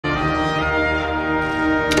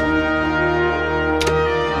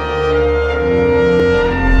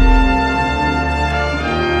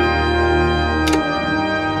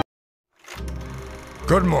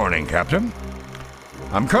Good morning, Captain.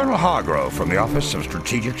 I'm Colonel Hargrove from the Office of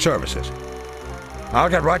Strategic Services. I'll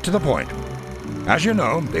get right to the point. As you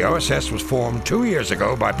know, the OSS was formed 2 years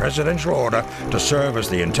ago by presidential order to serve as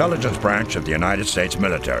the intelligence branch of the United States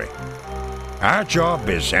military. Our job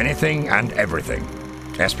is anything and everything.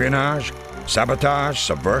 Espionage, sabotage,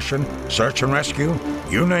 subversion, search and rescue,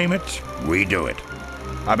 you name it, we do it.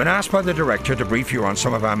 I've been asked by the Director to brief you on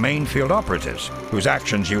some of our main field operatives, whose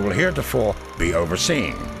actions you will heretofore be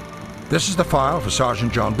overseeing. This is the file for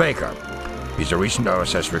Sergeant John Baker. He's a recent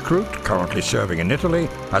OSS recruit, currently serving in Italy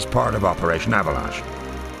as part of Operation Avalanche.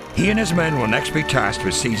 He and his men will next be tasked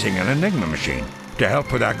with seizing an Enigma machine to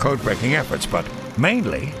help with our code-breaking efforts, but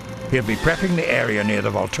mainly, he'll be prepping the area near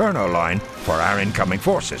the Volturno line for our incoming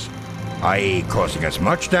forces, i.e. causing as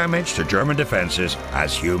much damage to German defenses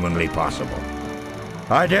as humanly possible.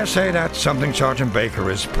 I dare say that's something Sergeant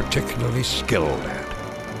Baker is particularly skilled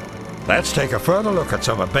at. Let's take a further look at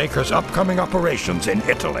some of Baker's upcoming operations in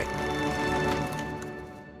Italy.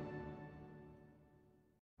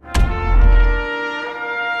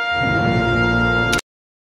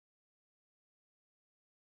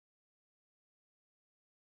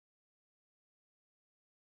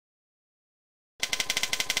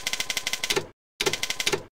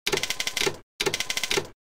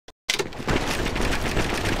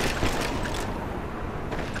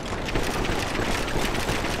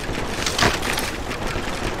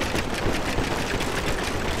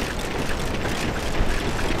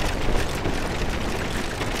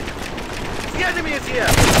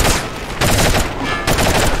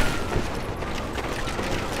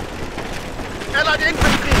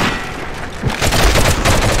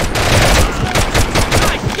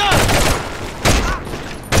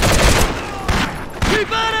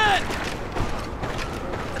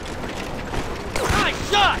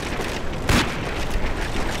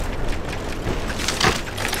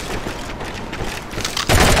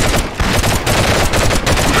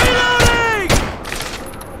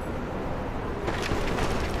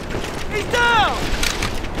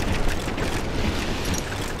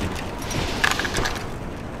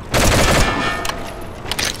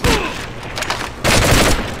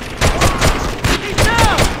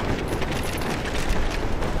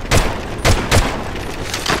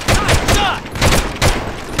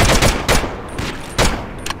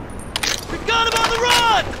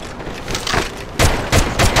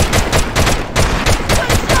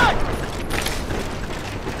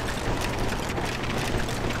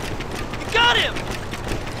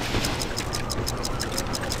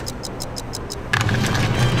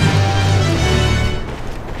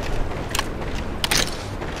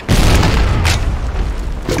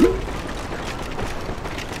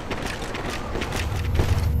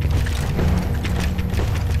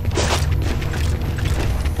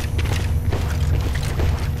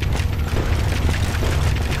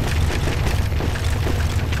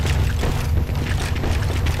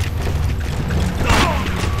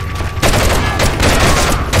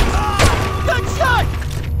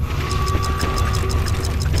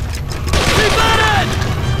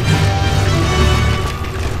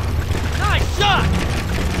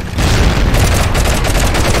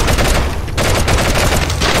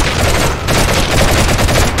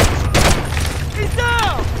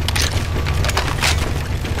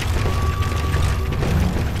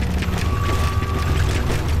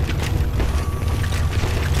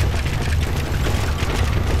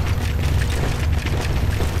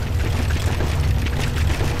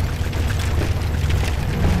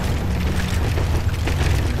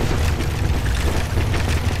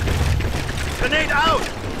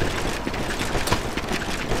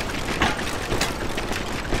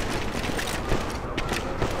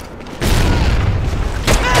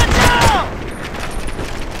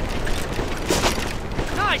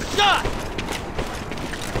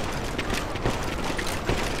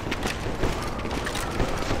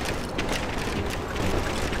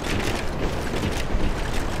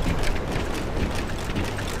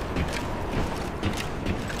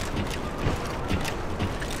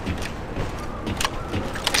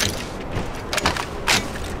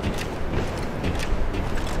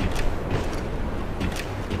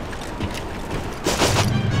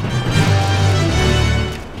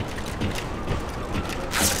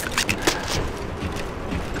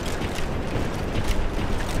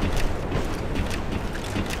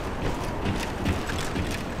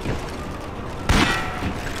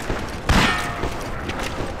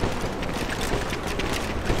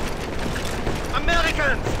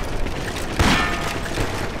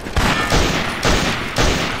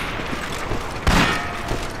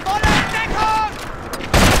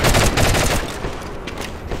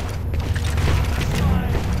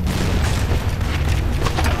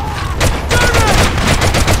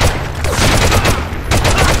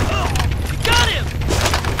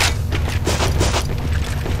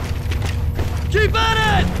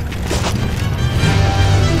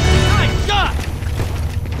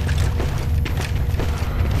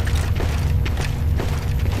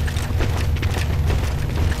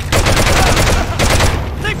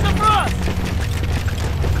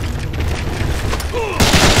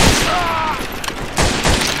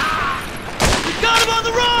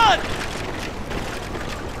 on the run!